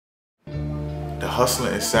the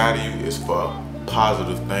hustling inside of you is for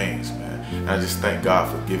positive things, man. And I just thank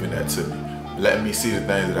God for giving that to me. Letting me see the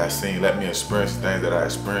things that I've seen, let me experience the things that I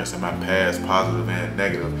experienced in my past, positive and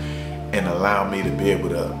negative, and allow me to be able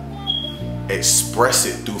to express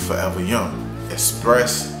it through Forever Young.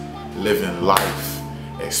 Express living life,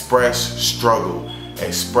 express struggle,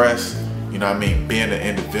 express, you know what I mean, being an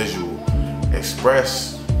individual,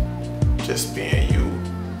 express just being you.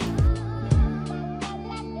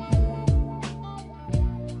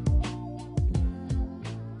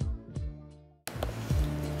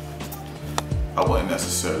 I wouldn't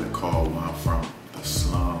necessarily call where I'm from the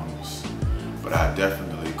slums, but I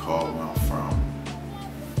definitely call where I'm from,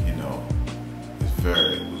 you know,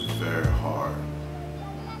 it was very hard.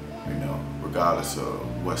 You know, regardless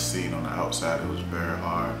of what's seen on the outside, it was very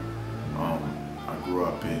hard. I grew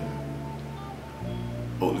up in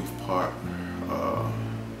Oakleaf Park. I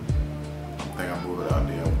think I moved out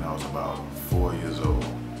there when I was about 4 years old.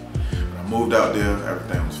 When I moved out there,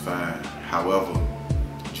 everything was fine. However,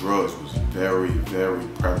 drugs was very, very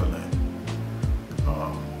prevalent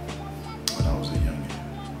when I was a youngin'.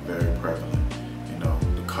 Very prevalent. You know,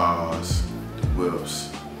 the cars, the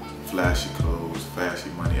whips, flashy clothes, flashy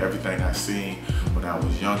money. Everything I seen when I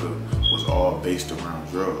was younger was all based around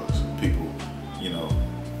drugs. People, you know,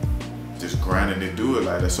 just grinding to do it,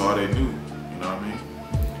 like that's all they knew. You know what I mean?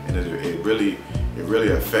 And it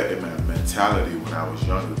really affected my mentality when I was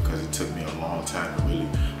younger, because it took me a long time to really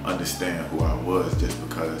understand who I was, just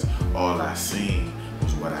because all I seen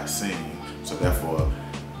was what I seen. So therefore,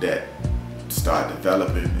 that started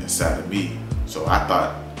developing inside of me. So I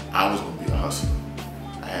thought I was gonna be a hustler.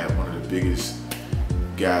 I had one of the biggest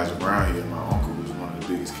guys around here. My uncle was one of the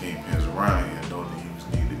biggest kingpins around here. No names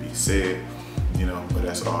need to be said, you know, but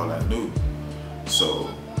that's all I knew. So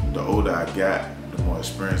the older I got, the more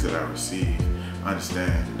experience that I received, I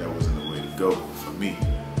understand that wasn't the way to go for me.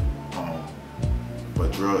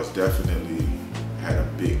 But drugs definitely had a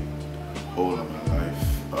big hold on my life.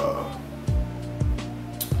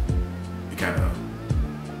 It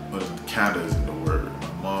kind of isn't the word.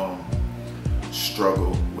 My mom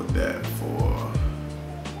struggled with that for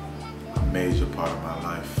a major part of my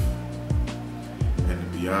life. And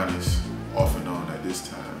to be honest, off and on at this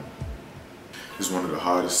time, it's one of the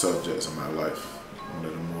hardest subjects in my life. One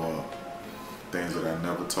of the more things that I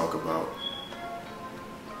never talk about.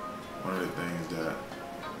 One of the things that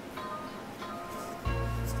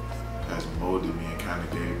has molded me and kind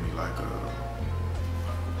of gave me like a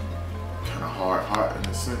kind of hard heart in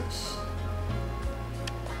a sense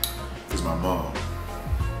is my mom.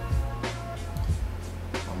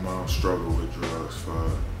 My mom struggled with drugs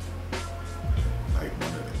for like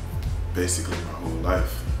basically my whole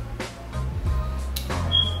life.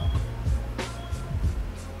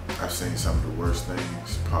 I've seen some of the worst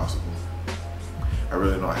things possible. I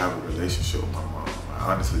really don't have a relationship with my mom.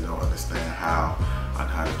 I honestly don't understand how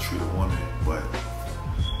to treat a woman, but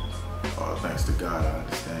thanks to God, I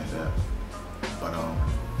understand that. But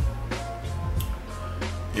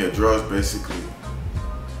yeah, drugs basically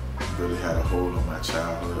really had a hold on my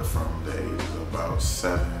childhood from the ages of about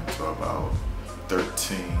 7 to about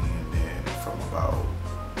 13, and then from about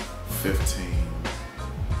 15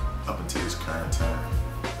 up until this current time.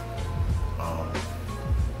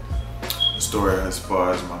 The story as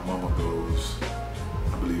far as my mama goes,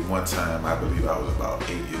 I believe one time, I was about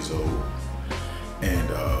 8 years old, and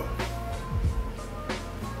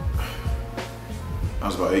I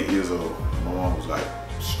was about 8 years old, and my mom was like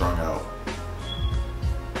strung out.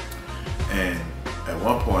 And at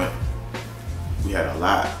one point, we had a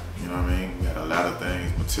lot, you know what I mean? We had a lot of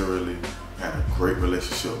things materially. We had a great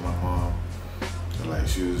relationship with my mom. And like,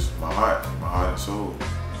 she was my heart and soul.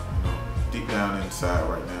 You know, deep down inside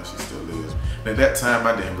right now, she still is. And at that time,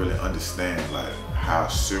 I didn't really understand like how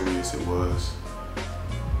serious it was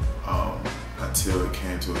until it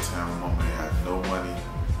came to a time when Mama had no money,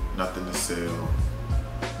 nothing to sell,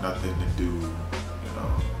 nothing to do, you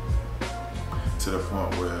know, to the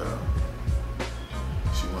point where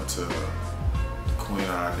she went to the queen of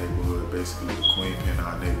our neighborhood, basically the queen pin of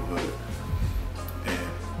our neighborhood, and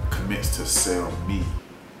commenced to sell me.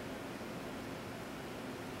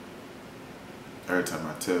 Every time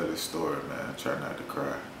I tell this story, man, I try not to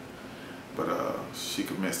cry. But she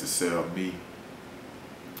commenced to sell me.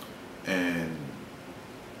 And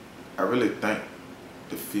I really thank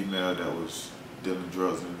the female that was dealing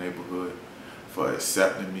drugs in the neighborhood for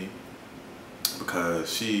accepting me,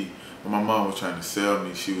 because when my mom was trying to sell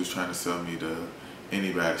me, she was trying to sell me to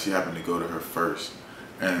anybody. She happened to go to her first.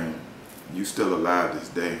 And you still alive this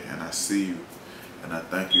day, and I see you, and I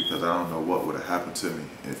thank you, because I don't know what would have happened to me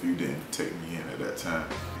if you didn't take me in at that time.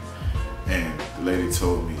 And the lady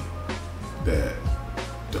told me that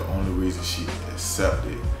the only reason she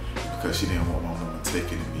accepted is because she didn't want my mama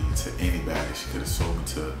taking me to anybody. She could have sold me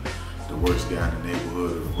to the worst guy in the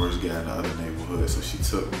neighborhood or the worst guy in the other neighborhood. So she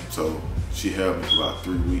took me. So she held me for about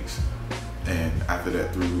 3 weeks. And after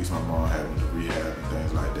that 3 weeks, my mom had me to rehab and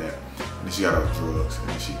things like that. And then she got off drugs, and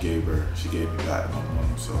then she gave me back to my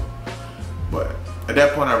mom. So, but at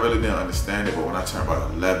that point, I really didn't understand it. But when I turned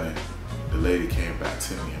about 11, the lady came back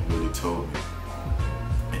to me and really told me,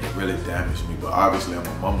 and it really damaged me. But obviously, I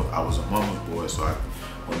was a mama's boy, so I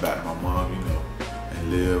went back to my mom, you know,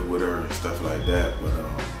 and lived with her and stuff like that. But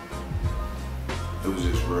it was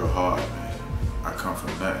just real hard, man. I come from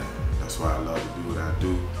nothing. That's why I love to do what I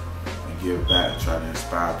do and give back and try to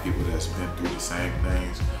inspire people that's been through the same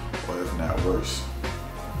things, or if not worse.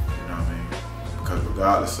 You know what I mean? Because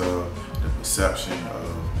regardless of the perception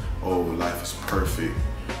of, oh, life is perfect,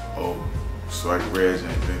 oh, SwaggaReg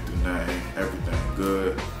ain't been through nothing, everything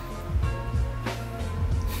good.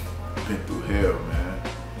 Been through hell, man.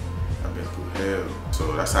 I've been through hell.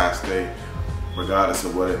 So that's how I stay, regardless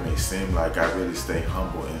of what it may seem like, I really stay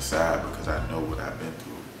humble inside because I know what I've been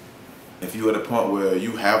through. If you're at a point where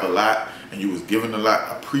you have a lot and you was given a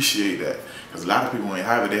lot, appreciate that. Because a lot of people ain't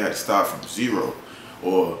have it, they had to start from zero.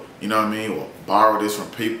 Or, you know what I mean, or borrow this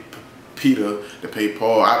from Peter to pay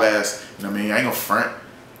Paul. I've asked, you know what I mean, I ain't gonna front.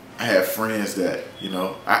 I had friends that, you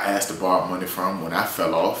know, I asked to borrow money from when I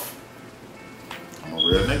fell off. I'm a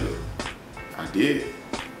real nigga. I did.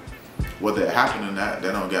 Whether it happened or not,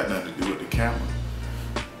 that don't got nothing to do with the camera.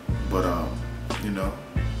 But, you know,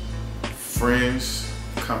 friends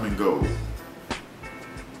come and go,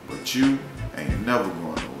 but you ain't never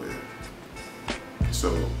going nowhere.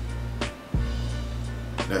 So,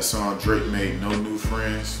 that song Drake made, No New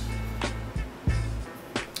Friends,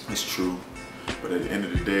 it's true. But at the end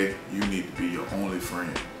of the day, you need to be your only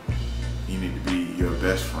friend. You need to be your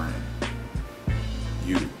best friend.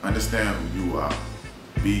 You. Understand who you are.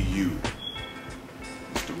 Be you.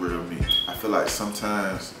 It's the real me. I feel like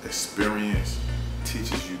sometimes experience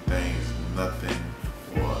teaches you things nothing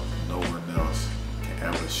or no one else can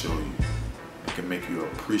ever show you. It can make you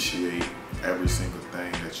appreciate every single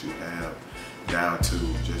thing that you have, down to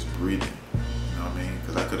just breathing. You know what I mean?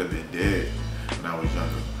 Because I could have been dead when I was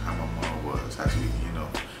younger, how my mom was, how she, you know,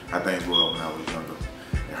 how things were when I was younger.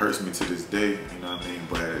 It hurts me to this day, you know what I mean?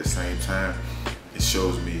 But at the same time, it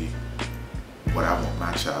shows me what I want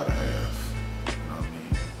my child to have. You know what I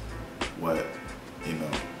mean? What, you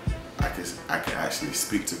know, I can actually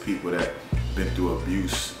speak to people that been through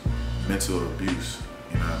abuse, mental abuse.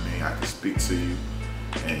 You know what I mean? I can speak to you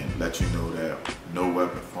and let you know that no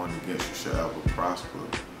weapon formed against you shall ever prosper.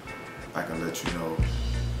 I can let you know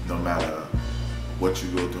no matter what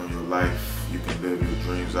you go through in your life, you can live your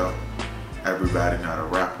dreams out. Everybody not a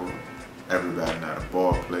rapper, everybody not a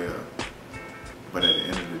ball player. But at the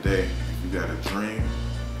end of the day, if you got a dream,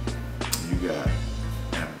 you got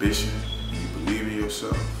ambition, and you believe in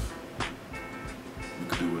yourself, you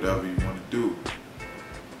can do whatever you want to do.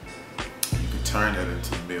 You can turn that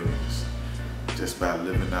into millions just by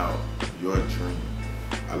living out your dream.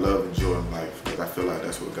 I love enjoying life because I feel like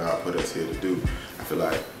that's what God put us here to do. I feel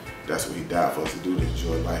like that's what He died for us to do, to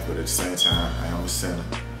enjoy life. But at the same time, I am a sinner.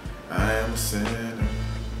 I am a sinner.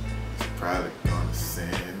 Probably gonna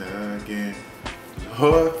sin again.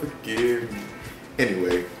 Lord, forgive me.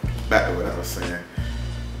 Anyway, back to what I was saying.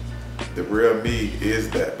 The real me is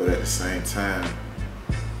that, but at the same time,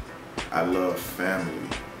 I love family.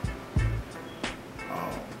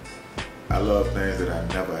 I love things that I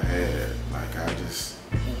never had. Like, I just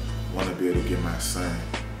want to be able to give my son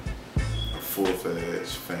a full-fledged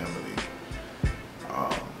family.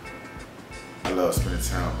 I love spending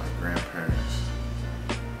time with my grandparents.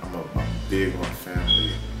 I'm big on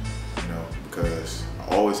family, you know, because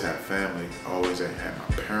I always had family. I always had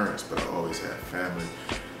my parents, but I always had family.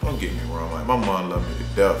 Don't get me wrong, like, my mom loved me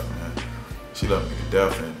to death, man. She loved me to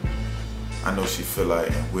death, and I know she feel like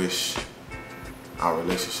and wish our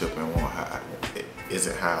relationship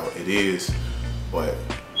isn't how it is, but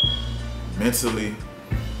mentally,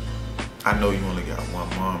 I know you only got one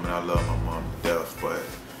mom, and I love my mom to death, but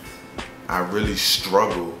I really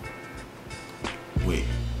struggle with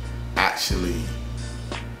actually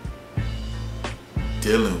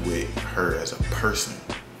dealing with her as a person.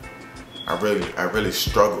 I really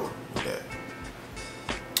struggle with that.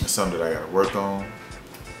 It's something that I gotta work on.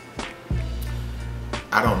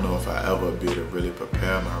 I don't know if I ever be able to really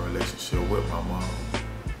prepare my relationship with my mom.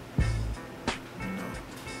 You know,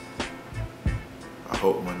 I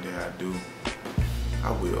hope one day I do.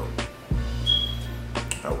 I will.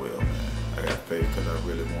 I will, man. I got faith because I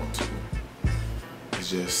really want to. It's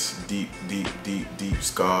just deep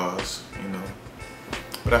scars, you know.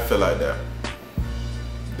 But I feel like that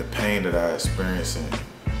the pain that I experienced and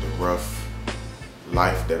the rough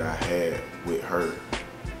life that I had with her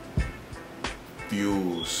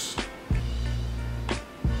fuels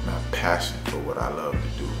my passion for what I love to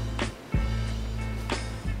do,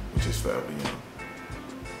 which is forever young.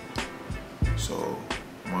 So,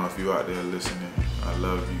 Mom, if you out there listening, I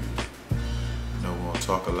love you. You know, we're gonna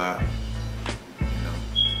talk a lot, you know,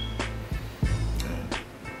 and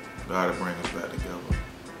God will bring us back together.